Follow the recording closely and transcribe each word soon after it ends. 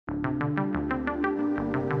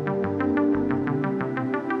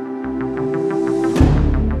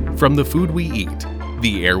From the food we eat,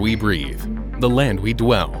 the air we breathe, the land we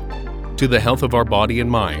dwell, to the health of our body and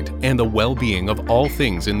mind and the well-being of all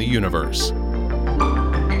things in the universe.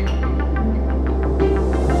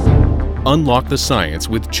 Unlock the science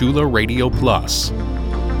with Chula Radio Plus.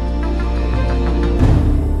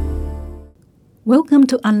 Welcome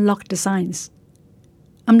to Unlock the Science.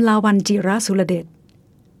 I'm Lawan Jirasuladet.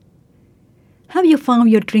 Have you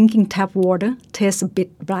found your drinking tap water tastes a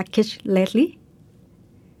bit brackish lately?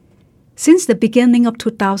 Since the beginning of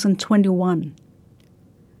 2021,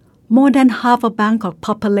 more than half of Bangkok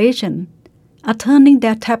population are turning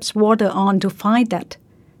their tap's water on to find that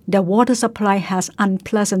their water supply has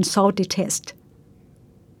unpleasant salty taste.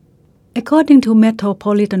 According to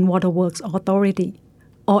Metropolitan Water Works Authority,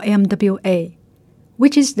 or MWA,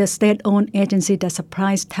 which is the state-owned agency that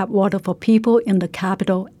supplies tap water for people in the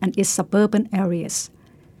capital and its suburban areas,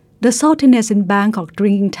 the saltiness in Bangkok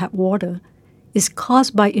drinking tap water is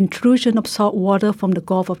caused by intrusion of salt water from the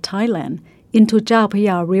Gulf of Thailand into Chao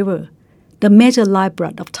Phraya River, the major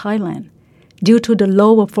lifeblood of Thailand, due to the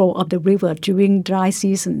lower flow of the river during dry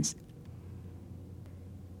seasons.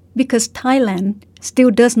 Because Thailand still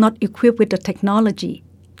does not equip with the technology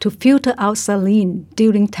to filter out saline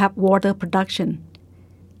during tap water production,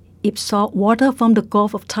 if salt water from the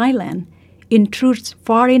Gulf of Thailand intrudes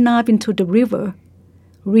far enough into the river,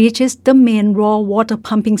 reaches the main raw water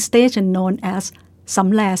pumping station known as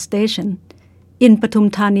Samlae Station in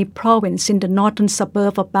Pathum Thani province in the northern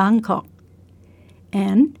suburb of Bangkok,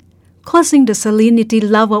 and causing the salinity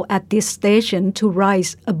level at this station to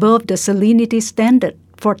rise above the salinity standard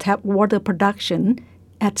for tap water production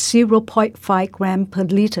at 0.5 gram per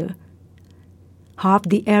liter. Half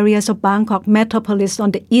the areas of Bangkok metropolis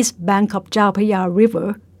on the east bank of Chao Phraya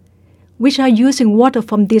River, which are using water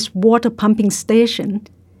from this water pumping station,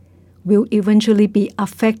 will eventually be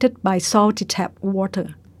affected by salty tap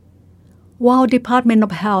water. While Department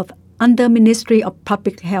of Health under Ministry of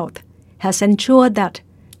Public Health has ensured that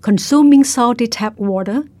consuming salty tap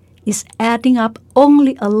water is adding up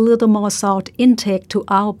only a little more salt intake to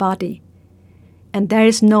our body, and there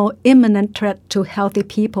is no imminent threat to healthy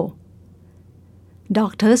people.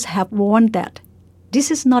 Doctors have warned that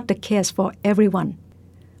this is not the case for everyone.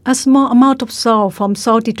 A small amount of salt from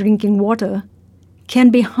salty drinking water can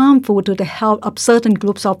be harmful to the health of certain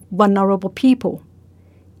groups of vulnerable people,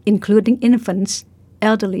 including infants,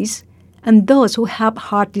 elderly, and those who have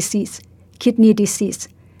heart disease, kidney disease,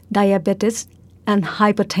 diabetes, and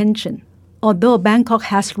hypertension. Although Bangkok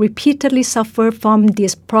has repeatedly suffered from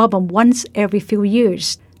this problem once every few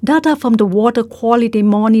years, data from the Water Quality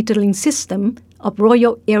Monitoring System of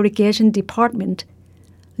Royal Irrigation Department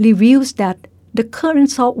reveals that the current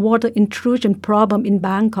saltwater intrusion problem in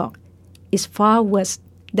Bangkok is far worse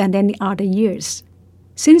than any other years.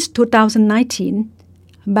 Since 2019,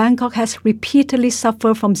 Bangkok has repeatedly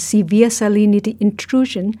suffered from severe salinity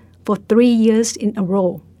intrusion for 3 years in a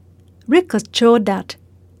row. Records show that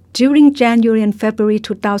during January and February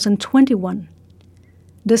 2021,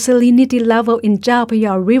 the salinity level in Chao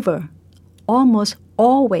Phraya River almost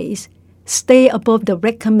always stay above the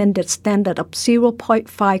recommended standard of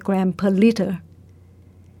 0.5 gram per liter.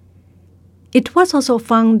 It was also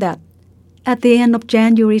found that at the end of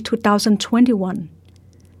January 2021,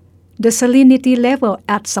 the salinity level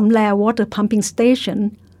at Samlae water pumping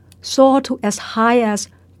station soared to as high as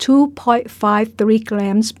 2.53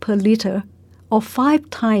 grams per liter, or 5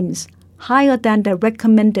 times higher than the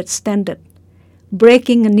recommended standard,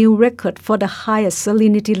 breaking a new record for the highest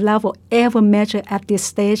salinity level ever measured at this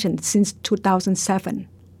station since 2007.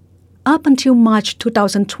 Up until March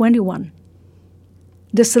 2021,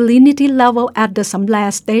 the salinity level at the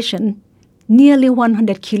Samlae station, nearly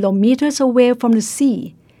 100 kilometers away from the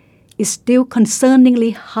sea, is still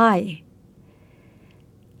concerningly high.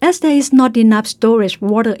 As there is not enough storage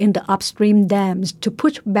water in the upstream dams to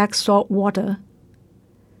push back salt water,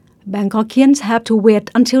 Bangkokians have to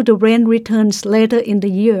wait until the rain returns later in the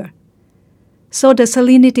year, so the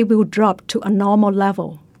salinity will drop to a normal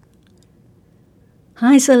level.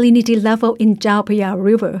 High salinity level in Chao Phraya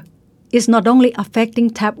River is not only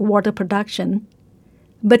affecting tap water production,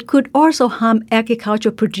 but could also harm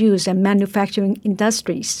agriculture produce and manufacturing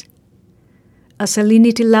industries. A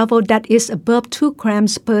salinity level that is above 2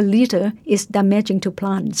 grams per liter is damaging to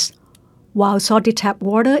plants, while salty tap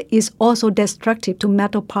water is also destructive to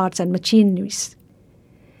metal parts and machineries.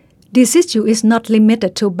 This issue is not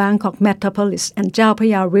limited to Bangkok metropolis and Chao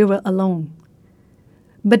Phraya River alone,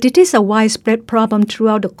 but it is a widespread problem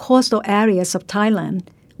throughout the coastal areas of Thailand,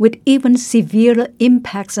 with even severer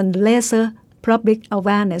impacts and lesser public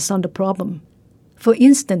awareness on the problem. For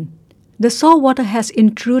instance, the saltwater has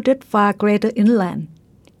intruded far greater inland,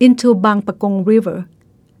 into Bangkok River,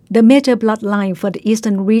 the major bloodline for the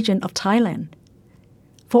eastern region of Thailand,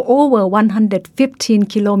 for over 115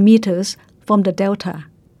 kilometers from the delta,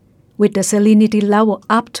 with the salinity level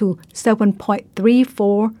up to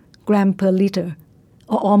 7.34 gram per liter,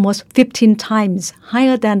 or almost 15 times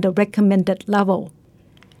higher than the recommended level.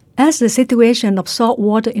 As the situation of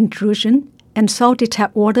saltwater intrusion and salty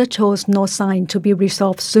tap water shows no sign to be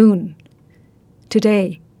resolved soon,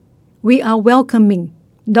 today we are welcoming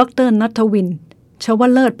Dr.Nattawin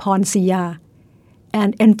Chawaloesphonsiya,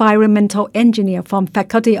 an environmental engineer from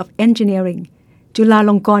Faculty of Engineering,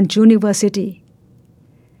 Chulalongkorn University.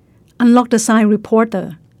 Unlock the Sign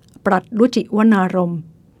reporter, Prat Ruchi Wanarom,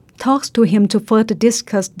 talks to him to further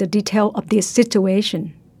discuss the detail of this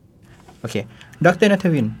situation. Okay, Dr.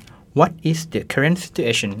 Nattawin, what is the current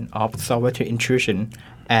situation of saltwater intrusion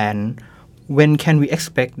and when can we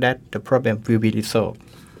expect that the problem will be resolved?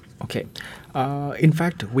 Okay. In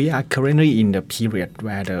fact, we are currently in the period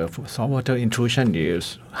where the saltwater intrusion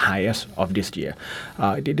is highest of this year.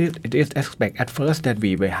 It is expected at first that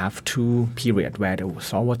we will have two periods where the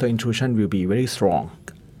saltwater intrusion will be very strong.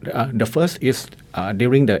 The first is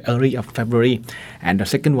during the early of February, and the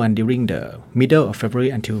second one during the middle of February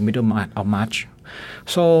until middle of March.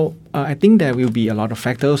 So I think there will be a lot of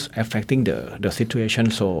factors affecting the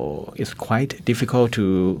situation. So it's quite difficult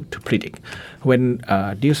to predict when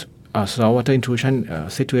this saltwater intrusion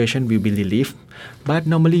situation will be relieved. But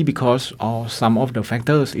normally, because some of the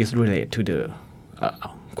factors is related to the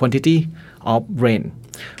quantity of rain.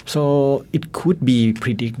 So it could be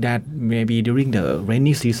predict that maybe during the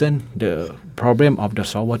rainy season, the problem of the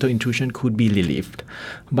saltwater intrusion could be relieved.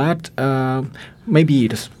 But maybe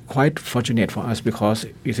it is quite fortunate for us because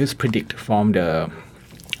it is predict from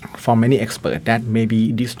many experts that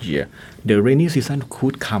maybe this year the rainy season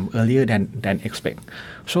could come earlier than expect.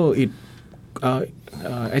 So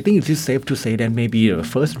I think it is safe to say that maybe the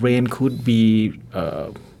first rain could be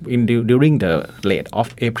during the late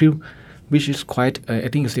of April, which is quite, I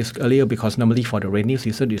think it is earlier because normally for the rainy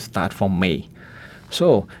season it starts from May.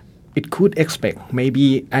 So it could expect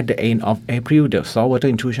maybe at the end of April the saltwater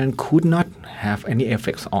intrusion could not have any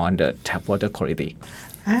effects on the tap water quality.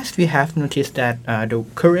 As we have noticed that the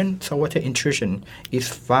current saltwater intrusion is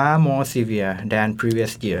far more severe than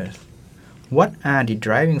previous years. What are the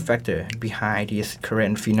driving factors behind this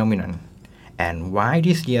current phenomenon, and why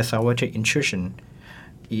this year's saltwater intrusion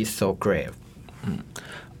is so grave?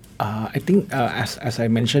 I think, as I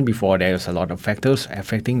mentioned before, there's a lot of factors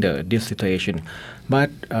affecting this situation.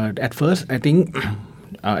 But at first, I think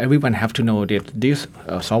everyone have to know that this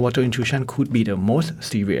saltwater intrusion could be the most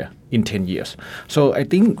severe in 10 years. So I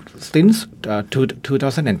think since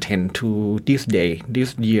 2010 to this day,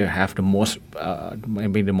 this year have the most,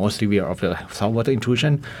 maybe the most severe of the saltwater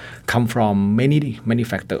intrusion come from many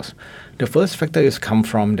factors. The first factor is come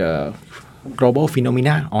from the global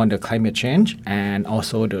phenomena on the climate change and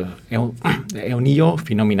also the El Nino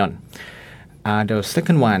phenomenon. The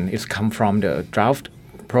second one is come from the drought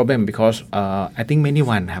problem because I think many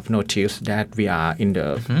one have noticed that we are in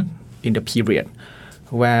the period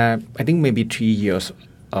where I think maybe 3 years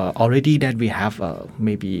already that we have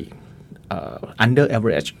maybe under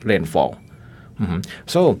average rainfall.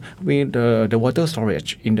 So the water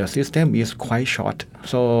storage in the system is quite short.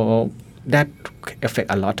 So that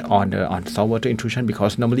affect a lot on saltwater intrusion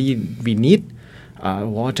because normally we need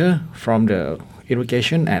water from the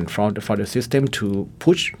irrigation and for the system to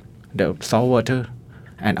push the saltwater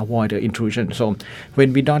and avoid the intrusion. So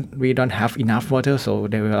when we don't have enough water, so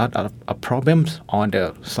there are a lot of problems on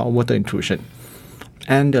the saltwater intrusion.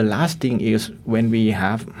 And the last thing is when we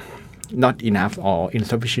have not enough or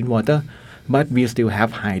insufficient water, but we still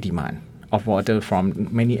have high demand of water from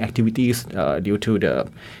many activities due to the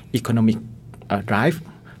economic drive.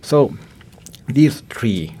 So these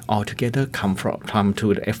three altogether come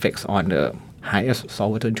to the effects on the highest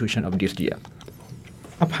saltwater intrusion of this year.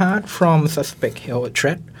 Apart from suspect health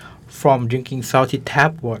threat from drinking salty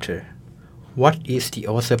tap water, what is the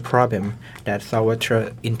other problem that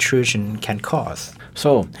saltwater intrusion can cause?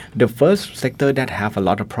 So the first sector that have a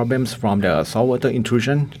lot of problems from the saltwater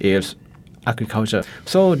intrusion is agriculture.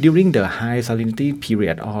 So during the high salinity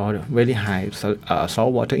period or very high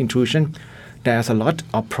saltwater intrusion, there's a lot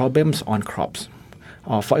of problems on crops.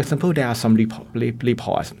 For example, there are some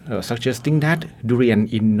reports suggesting that durian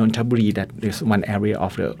in Nonthaburi, that is one area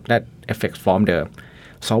of that affects from the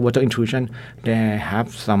saltwater intrusion, they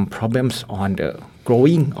have some problems on the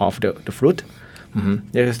growing of the fruit.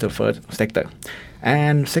 That is the first sector.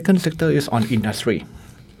 And second sector is on industry.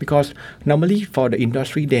 Because normally for the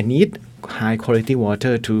industry, they need high quality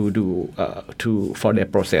water to do for their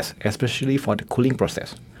process, especially for the cooling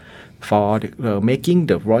process. for making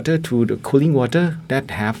the water to the cooling water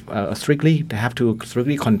that have to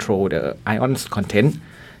strictly control the ions content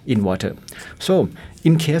in water. So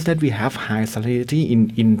in case that we have high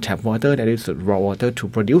salinity in tap water, that is raw water, to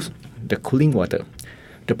produce the cooling water,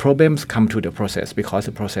 the problems come to the process because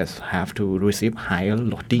the process have to receive higher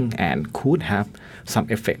loading and could have some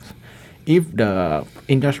effects. If the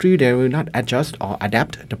industry, they will not adjust or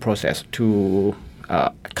adapt the process to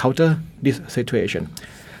counter this situation,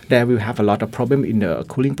 there will have a lot of problem in the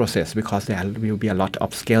cooling process because there will be a lot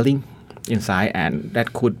of scaling inside, and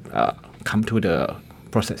that could come to the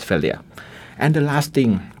process failure. And the last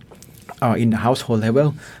thing, in the household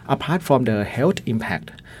level, apart from the health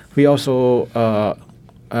impact, we also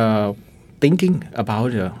thinking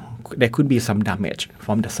about there could be some damage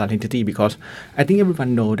from the salinity, because I think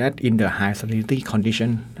everyone know that in the high salinity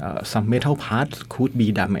condition, some metal parts could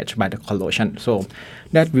be damaged by the corrosion. So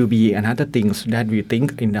that will be another things that we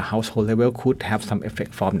think in the household level could have some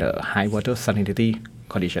effect from the high water salinity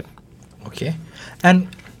condition. Okay. And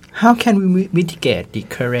how can we mitigate the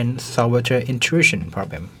current saltwater intrusion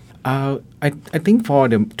problem? I think for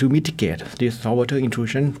to mitigate this saltwater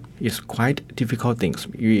intrusion is quite difficult things.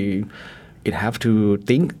 It have to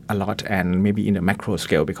think a lot, and maybe in the macro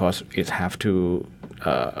scale, because it have to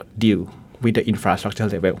deal with the infrastructure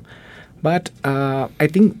level. But I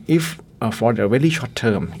think if for the very short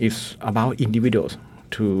term, it's about individuals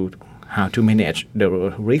to how to manage the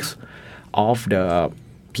risk of the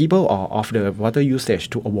people or of the water usage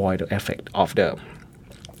to avoid the effect of the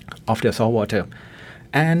salt water.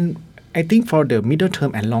 And I think for the middle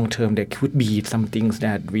term and long term, there could be some things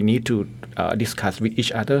that we need to discuss with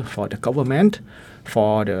each other, for the government,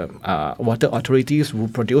 for the water authorities who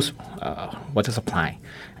produce water supply,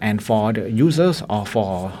 and for the users or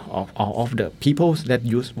for of the people that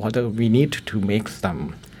use water. We need to make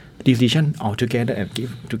some decision altogether and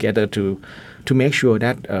give together to make sure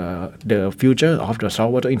that the future of the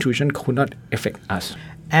saltwater intrusion could not affect us.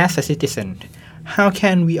 As a citizen, how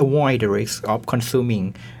can we avoid the risk of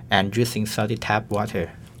consuming and using salty tap water?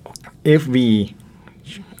 If we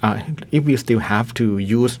still have to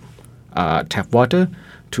use tap water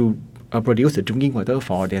to produce the drinking water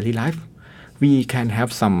for daily life, we can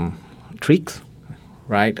have some tricks,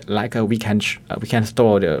 right? Like we can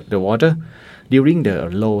store the water during the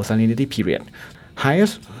low salinity period.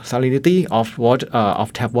 Highest salinity of water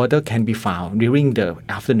of tap water can be found during the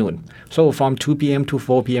afternoon. So from 2 p.m. to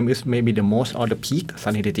 4 p.m. is maybe the most or the peak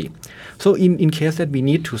salinity. So in case that we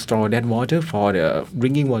need to store that water for the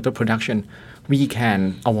drinking water production, we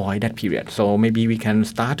can avoid that period. So maybe we can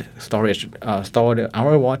store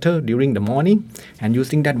our water during the morning and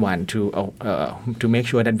using that one to make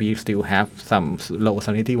sure that we still have some low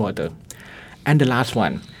salinity water. And the last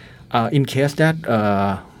one, in case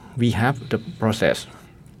that we have the process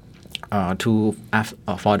for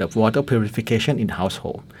the water purification in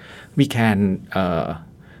household, we can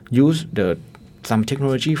use some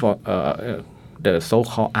technology for the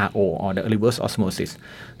so-called RO, or the reverse osmosis.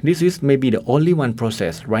 This is maybe the only one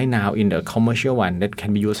process right now in the commercial one that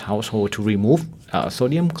can be used household to remove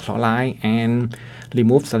sodium chloride and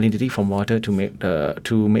remove salinity from water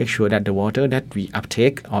to make sure that the water that we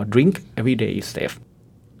uptake or drink every day is safe.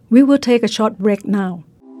 We will take a short break now.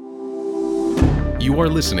 You are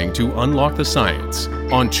listening to Unlock the Science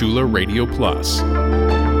on Chula Radio Plus.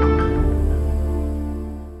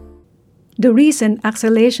 The recent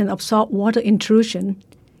acceleration of saltwater intrusion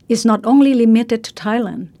is not only limited to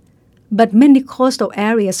Thailand, but many coastal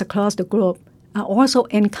areas across the globe are also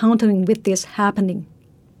encountering with this happening.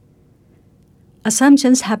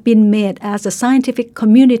 Assumptions have been made as the scientific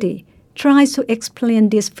community tries to explain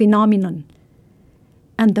this phenomenon,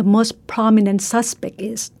 and the most prominent suspect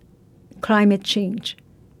is climate change.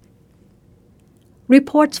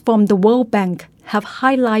 Reports from the World Bank have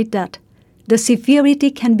highlighted that the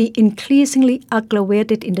severity can be increasingly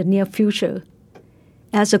aggravated in the near future.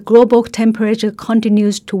 As the global temperature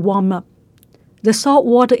continues to warm up, the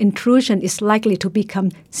saltwater intrusion is likely to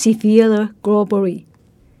become severer globally.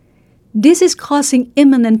 This is causing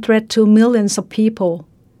imminent threat to millions of people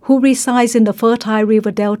who reside in the fertile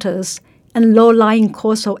river deltas and low-lying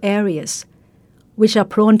coastal areas, which are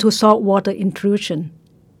prone to saltwater intrusion.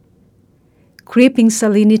 Creeping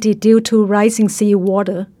salinity due to rising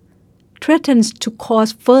seawater threatens to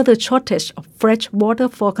cause further shortage of fresh water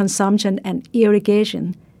for consumption and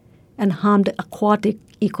irrigation and harm the aquatic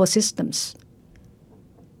ecosystems.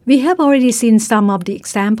 We have already seen some of the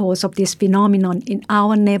examples of this phenomenon in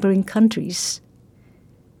our neighboring countries.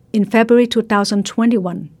 In February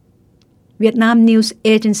 2021, Vietnam News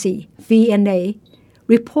Agency VNA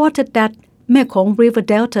reported that Mekong River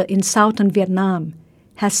Delta in southern Vietnam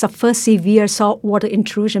has suffered severe saltwater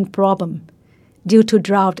intrusion problem due to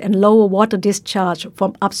drought and lower water discharge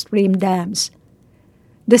from upstream dams.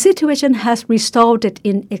 The situation has resulted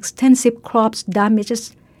in extensive crops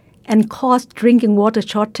damages and caused drinking water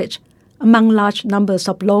shortage among large numbers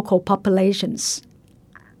of local populations.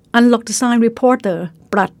 Unlock Design reporter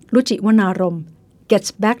Prat Luchiwanarom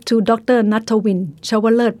gets back to Dr.Nattawin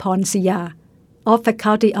Chawaloesphonsiya of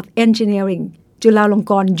Faculty of Engineering,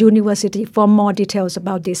 Chulalongkorn University for more details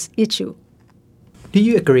about this issue. Do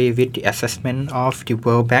you agree with the assessment of the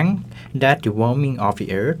World Bank that the warming of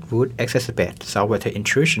the Earth would exacerbate saltwater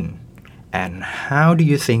intrusion? And how do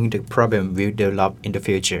you think the problem will develop in the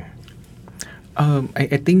future?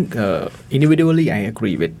 I think individually I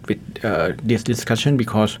agree with this discussion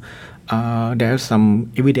because there's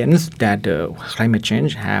some evidence that climate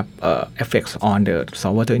change have effects on the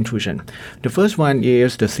saltwater intrusion. The first one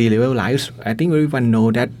is the sea level rise. I think everyone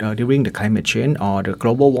know that during the climate change or the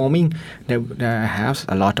global warming, there has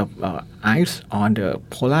a lot of ice on the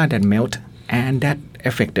polar that melt, and that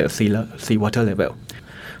affect the sea water level.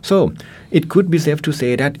 So it could be safe to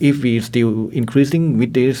say that if we still increasing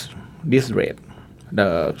with this rate,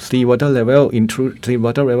 the seawater level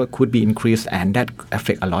could be increased, and that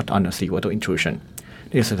affect a lot on the seawater intrusion.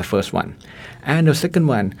 This is the first one. And the second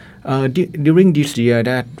one, during this year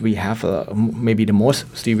that we have maybe the most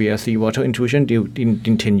severe seawater intrusion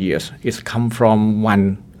in 10 years. It's come from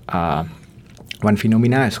one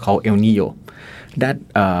phenomena. It's called El Nino, that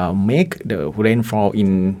make the rainfall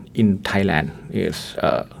in Thailand is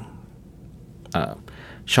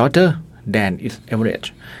shorter than its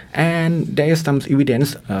average. And there is some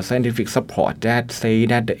evidence, scientific support that say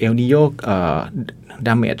that the El Nino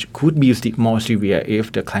damage could be more severe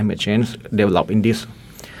if the climate change develop in this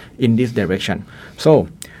direction. So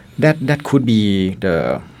that could be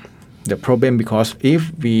the problem, because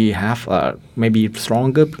if we have maybe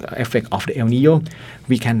stronger effect of the El Nino,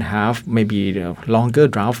 we can have maybe the longer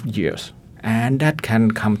drought years. And that can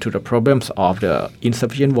come to the problems of the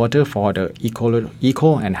insufficient water for the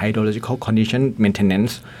eco and hydrological condition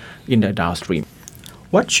maintenance in the downstream.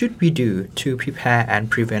 What should we do to prepare and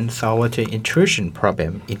prevent saltwater intrusion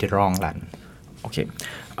problem in the long run? Okay,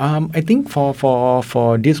 I think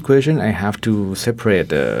for this question I have to separate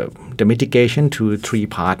the mitigation to three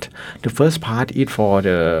parts. The first part is for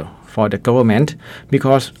the government,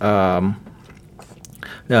 because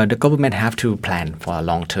the government have to plan for a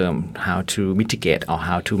long term how to mitigate or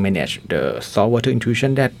how to manage the saltwater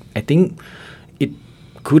intrusion. That I think it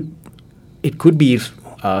could be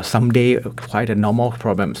someday quite a normal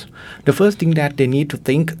problems. The first thing that they need to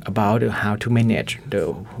think about is how to manage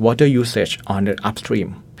the water usage on the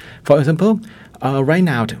upstream. For example, right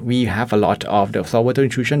now we have a lot of the saltwater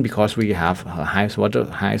intrusion because we have high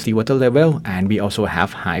seawater level, and we also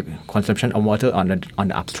have high consumption of water on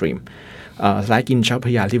the upstream. Like in Chao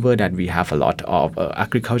Phraya River, that we have a lot of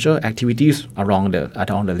agricultural activities along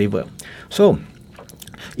the river. So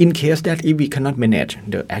in case that if we cannot manage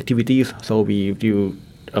the activities, so we will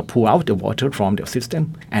pull out the water from the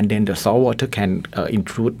system, and then the salt water can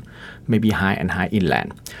intrude maybe high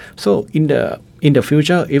inland. So in the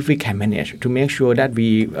future, if we can manage to make sure that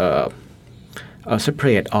we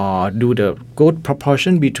separate or do the good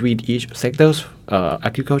proportion between each sectors,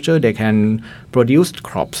 agriculture, they can produce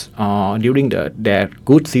crops during their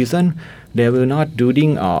good season. They will not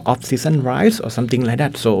during off-season rise or something like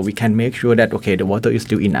that. So we can make sure that the water is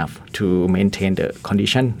still enough to maintain the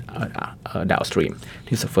condition downstream.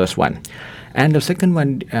 This is the first one. And the second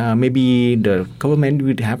one, maybe the government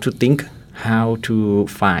would have to think how to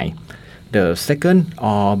find the second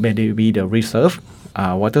or maybe the reserve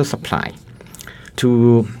water supply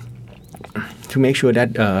to make sure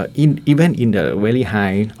that even in the very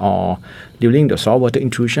high or during the saltwater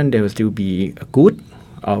intrusion, there will still be a good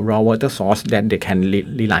raw water source that they can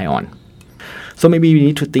rely on. So maybe we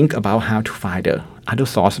need to think about how to find the other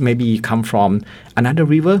source, maybe come from another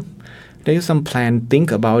river. There is some plan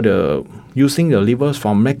think about using the rivers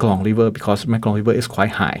from Mekong River, because Mekong River is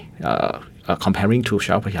quite high comparing to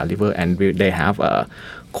Chao Phraya River, and they have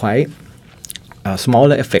quite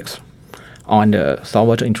smaller effects on the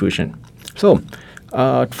saltwater intrusion. So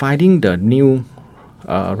finding the new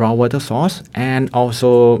raw water source, and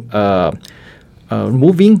also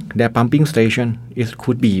moving their pumping station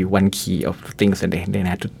could be one key of things that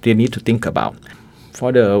they need to think about.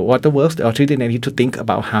 For the waterworks, the authority, they need to think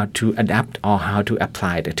about how to adapt or how to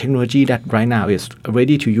apply the technology that right now is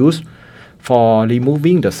ready to use for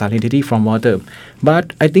removing the salinity from water.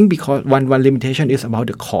 But I think because one limitation is about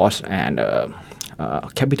the cost and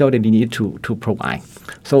capital that they need to provide.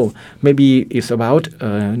 So maybe it's about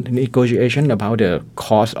negotiation about the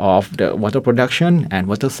cost of the water production and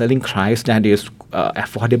water selling price that is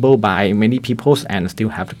affordable by many people and still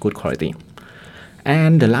have good quality.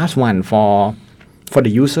 And the last one for the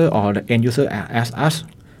user or the end user as us,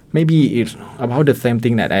 maybe it's about the same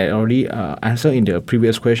thing that I already answered in the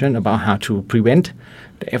previous question about how to prevent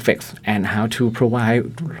the effects and how to provide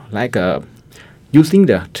like using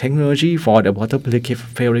the technology for the water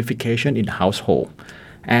purification in the household.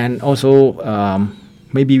 And also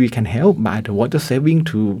maybe we can help by the water saving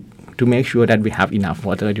to make sure that we have enough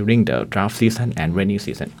water during the drought season and rainy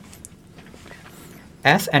season.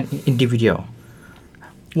 As an individual,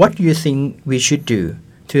 what do you think we should do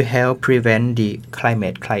to help prevent the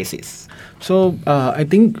climate crisis? So I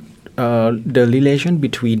think the relation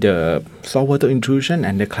between the saltwater intrusion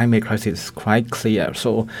and the climate crisis is quite clear.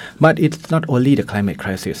 So, but it's not only the climate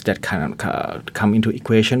crisis that can come into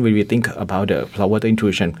equation when we think about the saltwater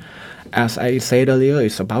intrusion. As I said earlier,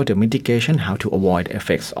 it's about the mitigation, how to avoid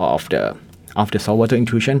effects of the saltwater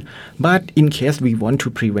intrusion. But in case we want to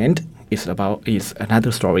prevent, it's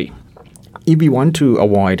another story. If we want to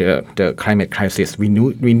avoid the climate crisis, we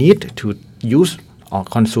need to use or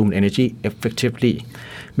consume energy effectively,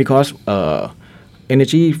 because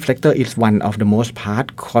energy factor is one of the most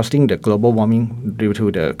part causing the global warming due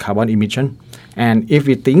to the carbon emission. And if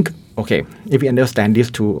we think, if we understand this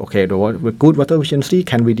too, the good water efficiency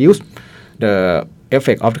can reduce the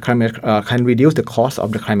effect of the climate, can reduce the cost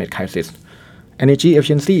of the climate crisis. Energy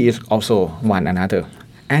efficiency is also one another.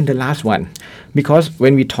 And the last one, because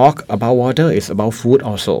when we talk about water, it's about food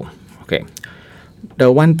also. The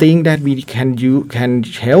one thing that we can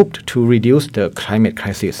help to reduce the climate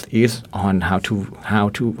crisis is on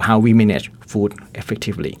how we manage food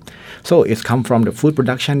effectively. So it's come from the food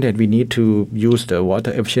production that we need to use the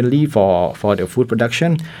water efficiently for the food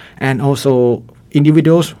production, and also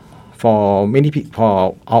individuals, for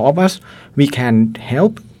all of us, we can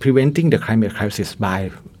help preventing the climate crisis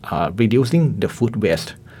by reducing the food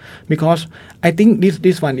waste. Because I think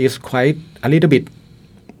this one is quite a little bit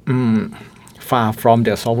far from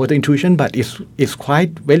the saltwater intrusion, but it's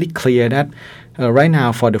quite very clear that right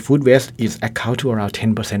now for the food waste is account to around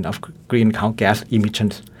 10% of greenhouse gas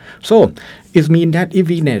emissions. So it means that if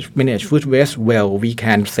we manage food waste well, we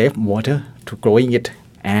can save water to growing it,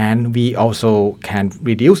 and we also can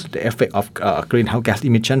reduce the effect of greenhouse gas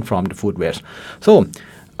emission from the food waste. So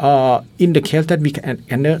in the case that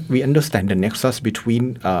we understand the nexus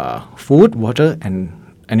between food, water, and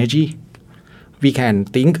energy, we can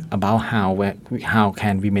think about how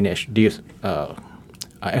can we manage this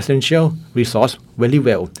essential resource very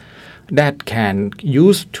well that can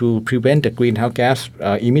use to prevent the greenhouse gas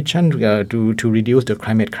emission to reduce the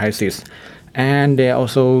climate crisis. And they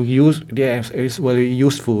also is very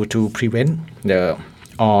useful to prevent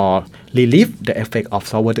or relieve the effect of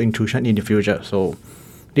saltwater intrusion in the future. So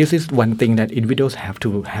this is one thing that individuals have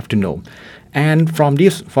to know. And from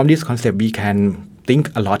this concept, we can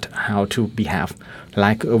think a lot how to behave.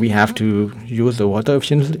 Like we have to use the water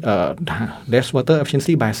efficiency, less water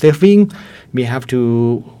efficiency by saving. We have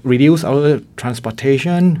to reduce our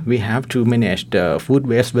transportation. We have to manage the food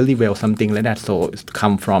waste very well, something like that. So it's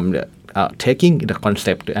come from the taking the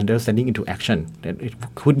concept, the understanding into action. That it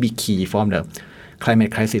could be key from the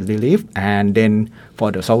climate crisis relief and then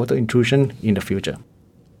for the saltwater intrusion in the future.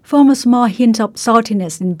 From a small hint of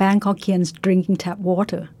saltiness in Bangkokians drinking tap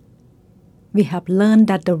water, we have learned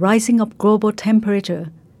that the rising of global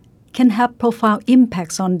temperature can have profound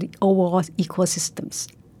impacts on the overall ecosystems,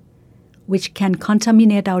 which can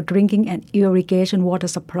contaminate our drinking and irrigation water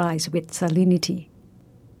supplies with salinity.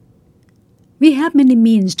 We have many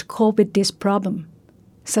means to cope with this problem,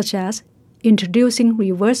 such as introducing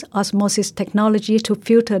reverse osmosis technology to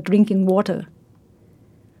filter drinking water,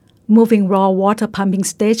 moving raw water pumping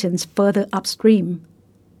stations further upstream,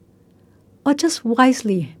 or just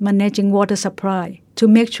wisely managing water supply to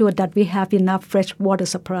make sure that we have enough fresh water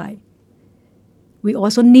supply. We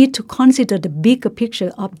also need to consider the bigger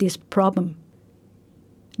picture of this problem.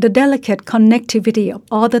 The delicate connectivity of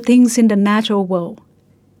all the things in the natural world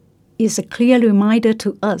is a clear reminder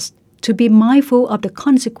to us to be mindful of the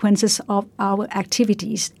consequences of our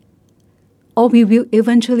activities, or we will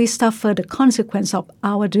eventually suffer the consequence of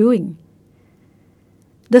our doing.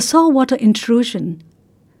 The saltwater intrusion,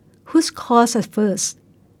 whose cause at first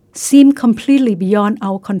seemed completely beyond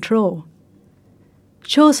our control,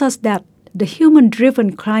 shows us that the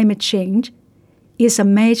human-driven climate change is a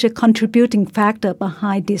major contributing factor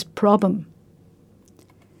behind this problem.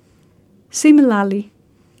 Similarly,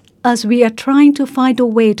 as we are trying to find a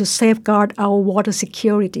way to safeguard our water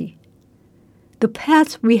security, the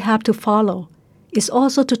path we have to follow is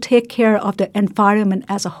also to take care of the environment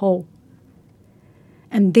as a whole.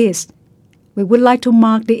 And this, we would like to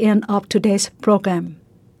mark the end of today's program.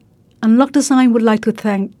 Unlock the Science would like to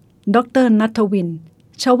thank Dr.Nattawin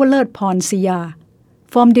Chawaloesphonsiya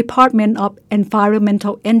from Department of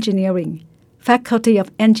Environmental Engineering, Faculty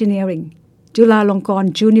of Engineering,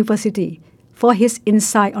 Chulalongkorn University, for his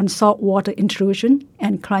insight on saltwater intrusion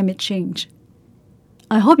and climate change.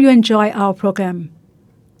 I hope you enjoy our program.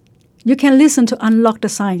 You can listen to Unlock the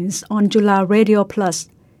Science on Chula Radio Plus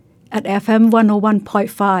at FM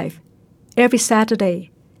 101.5 every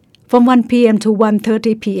Saturday from 1 p.m. to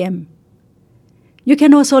 1:30 p.m. You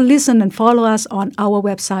can also listen and follow us on our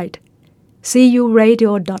website,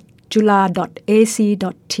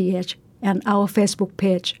 curadio.chula.ac.th, and our Facebook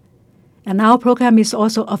page. And our program is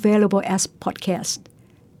also available as podcast.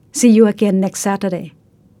 See you again next Saturday.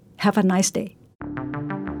 Have a nice day.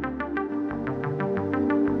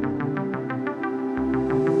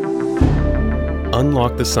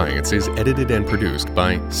 Unlock the Science is edited and produced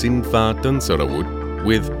by Sinfa Tunsarawut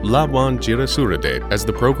with Lawan Jirasuradate as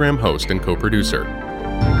the program host and co-producer.